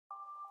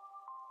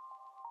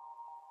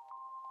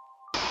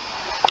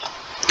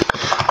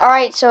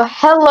Alright, so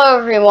hello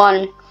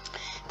everyone.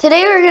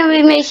 Today we're going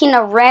to be making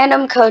a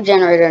random code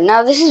generator.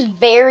 Now this is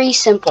very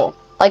simple,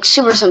 like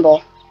super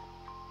simple.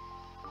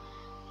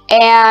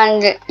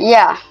 And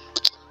yeah,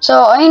 so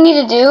all you need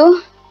to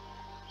do,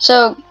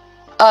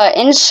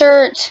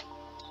 insert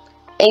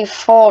a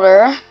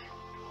folder,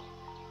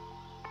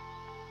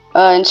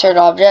 insert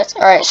object.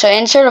 Alright, so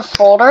insert a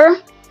folder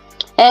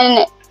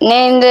and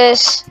name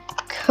this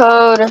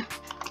code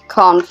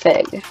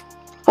config.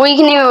 Well, you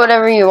can name it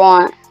whatever you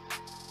want,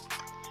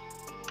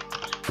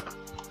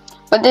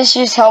 but this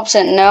just helps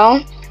it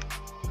know.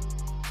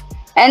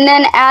 And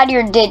then add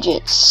your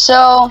digits.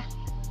 So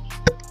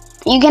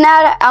you can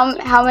add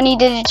how many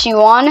digits you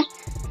want.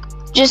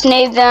 Just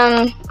name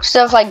them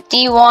stuff like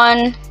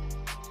D1.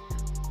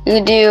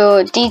 You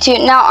do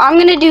D2. Now I'm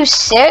gonna do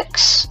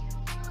 6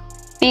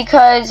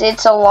 because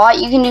it's a lot.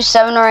 You can do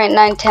 7 or 8,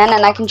 9, 10,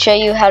 and I can show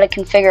you how to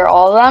configure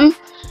all of them.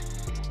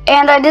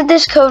 And I did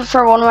this code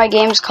for one of my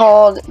games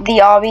called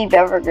The Obby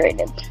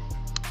Evergraded.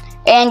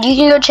 And you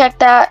can go check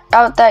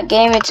that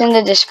game. It's in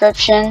the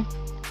description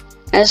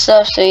and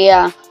stuff. So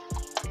yeah.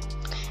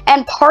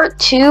 And part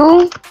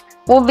 2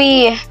 will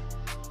be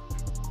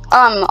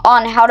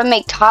on how to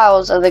make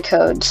tiles of the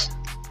codes.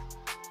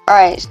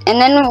 Alright,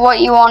 and then what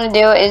you want to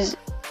do is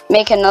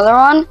make another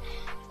one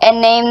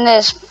and name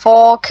this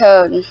full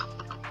code.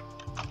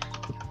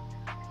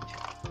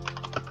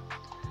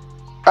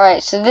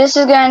 Alright, so this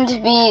is going to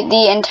be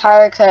the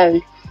entire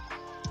code.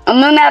 I'm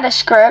going to add a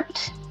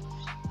script,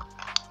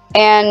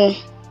 and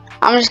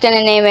I'm just going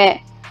to name it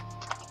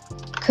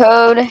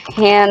code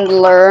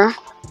handler,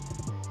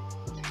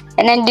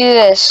 and then do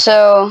this.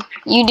 So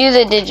you do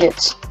the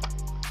digits,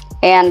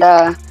 and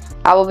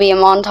I will be a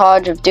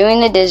montage of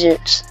doing the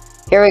digits.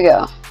 Here we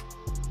go.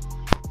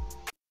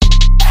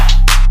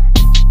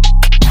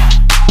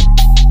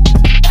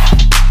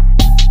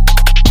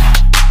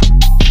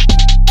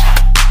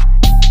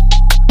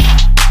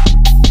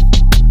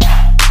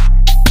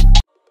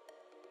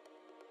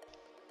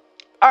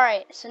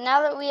 Alright, so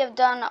now that we have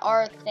done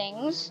our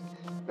things,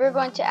 we're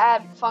going to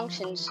add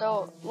functions.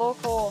 So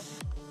local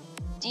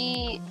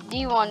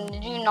D1 to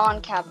do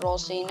non-capital,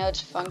 so you know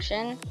it's a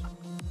function.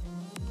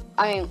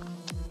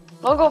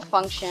 Local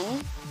function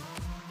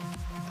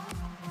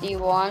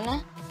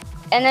D1,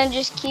 and then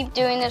just keep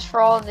doing this for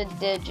all the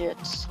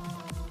digits.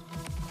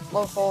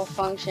 Local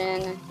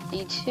function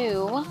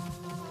D2,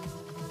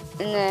 and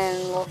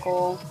then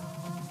local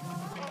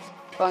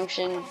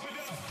function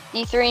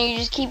D3, and you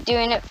just keep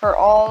doing it for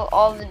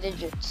all the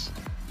digits.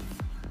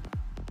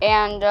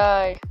 And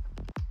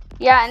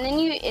yeah, and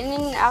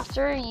then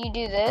after you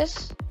do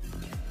this,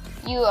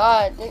 you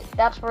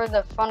that's where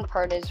the fun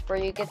part is, where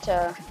you get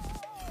to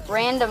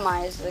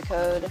randomize the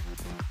code.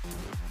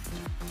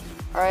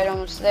 Alright,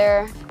 almost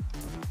there.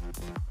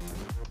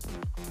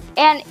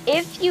 And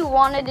if you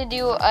wanted to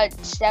do a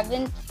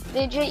 7th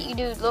digit, you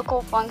do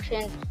local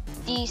function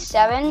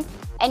D7,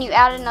 and you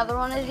add another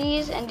one of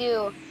these and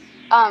do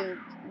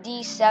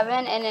D7,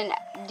 and then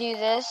do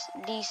this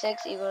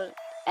D6 equals,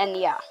 and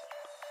yeah.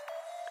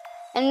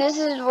 And this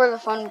is where the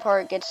fun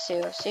part gets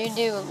to. So you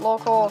do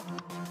local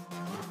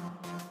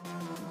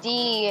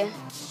D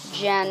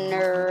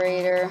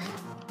generator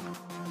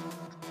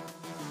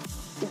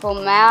equal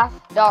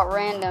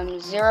math.random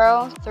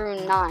 0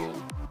 through 9.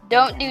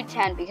 Don't do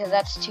 10 because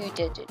that's 2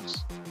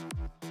 digits.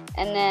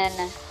 And then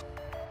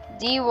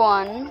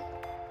D1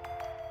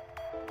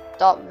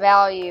 dot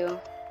value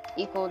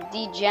equal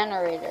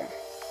dGenerator.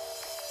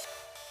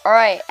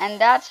 Alright, and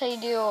that's how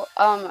you do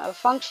a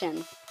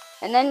function.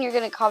 And then you're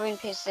gonna copy and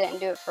paste it and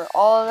do it for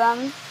all of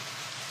them.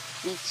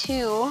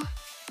 D2.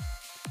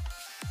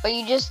 But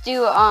you just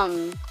do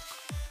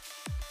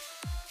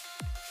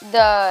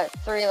the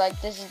 3, like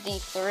this is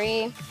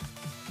D3,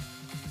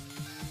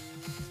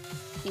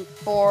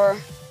 D4,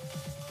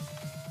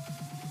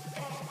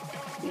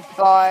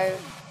 D5,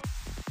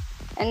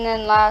 and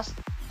then last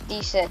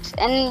D6.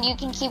 And you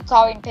can keep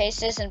copy and paste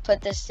this and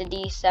put this to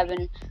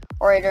D7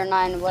 or 8 or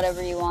 9,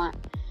 whatever you want.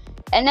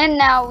 And then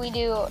now we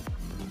do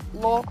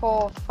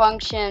local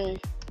function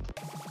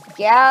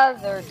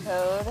gather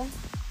code.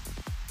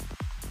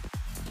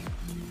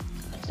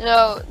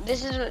 So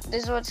this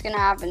is what's gonna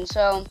happen.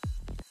 So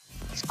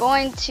it's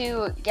going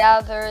to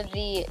gather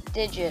the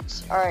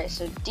digits. Alright,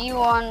 so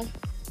D1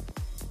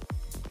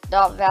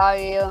 dot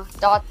value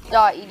dot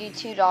you do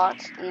 2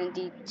 dots, and then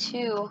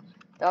D2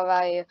 dot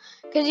value.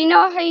 Because you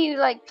know how you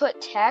like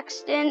put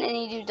text in and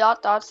you do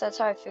dot dots? That's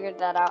how I figured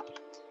that out.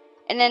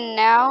 And then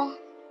now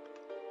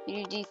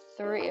you do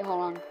D3,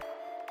 hold on,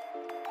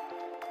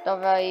 dot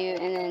value,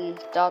 and then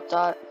dot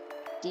dot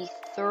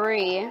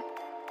D3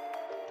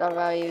 dot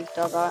value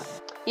dot dot.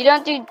 You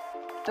don't do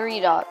 3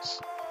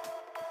 dots,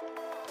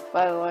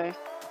 by the way.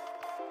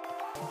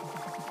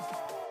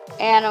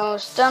 And I'm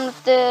almost done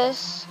with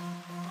this.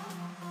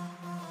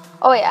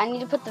 Oh wait, I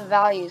need to put the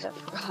values, I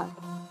forgot.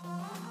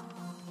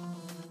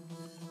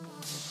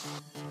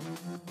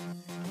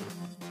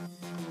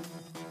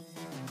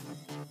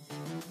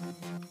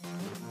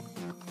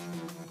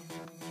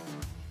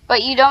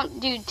 But you don't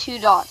do 2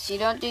 dots. You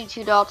don't do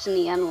 2 dots in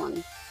the end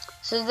one.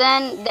 So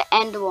then the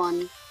end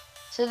one.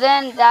 So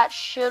then that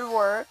should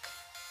work.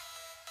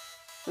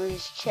 Let me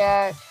just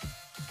check.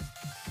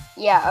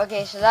 Yeah,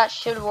 okay, so that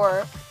should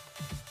work.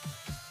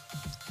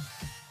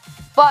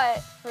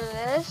 But for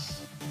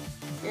this,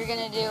 you're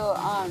gonna do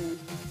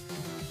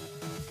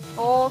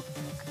full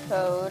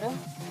code.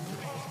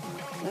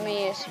 Let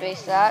me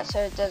space that so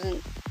it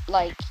doesn't,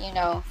 like, you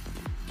know,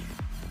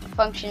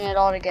 function it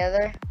all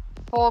together.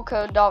 Full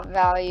code dot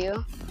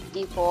value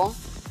dpol.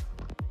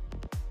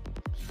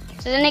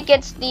 So then it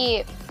gets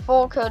the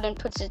full code and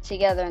puts it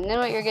together. And then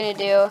what you're gonna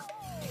do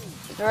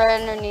is right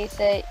underneath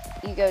it,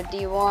 you go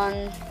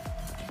D1,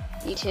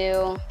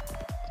 D2,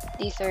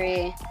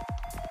 D3,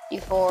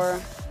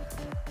 D4,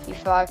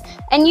 D5,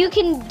 and you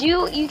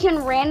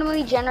can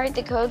randomly generate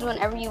the codes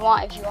whenever you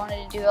want. If you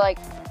wanted to do, like,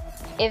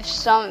 if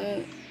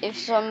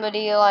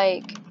somebody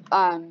like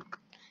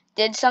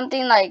did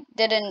something, like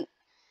didn't,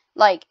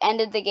 like,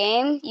 ended the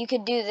game, you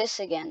could do this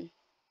again.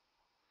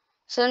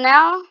 So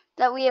now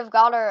that we have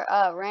got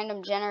our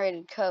random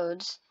generated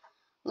codes,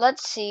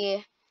 let's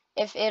see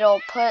if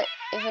it'll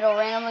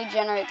randomly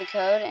generate the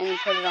code and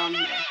put it on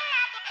here.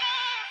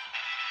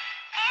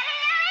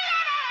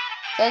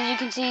 So as you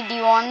can see,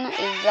 D1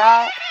 is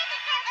that,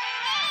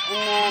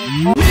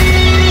 and then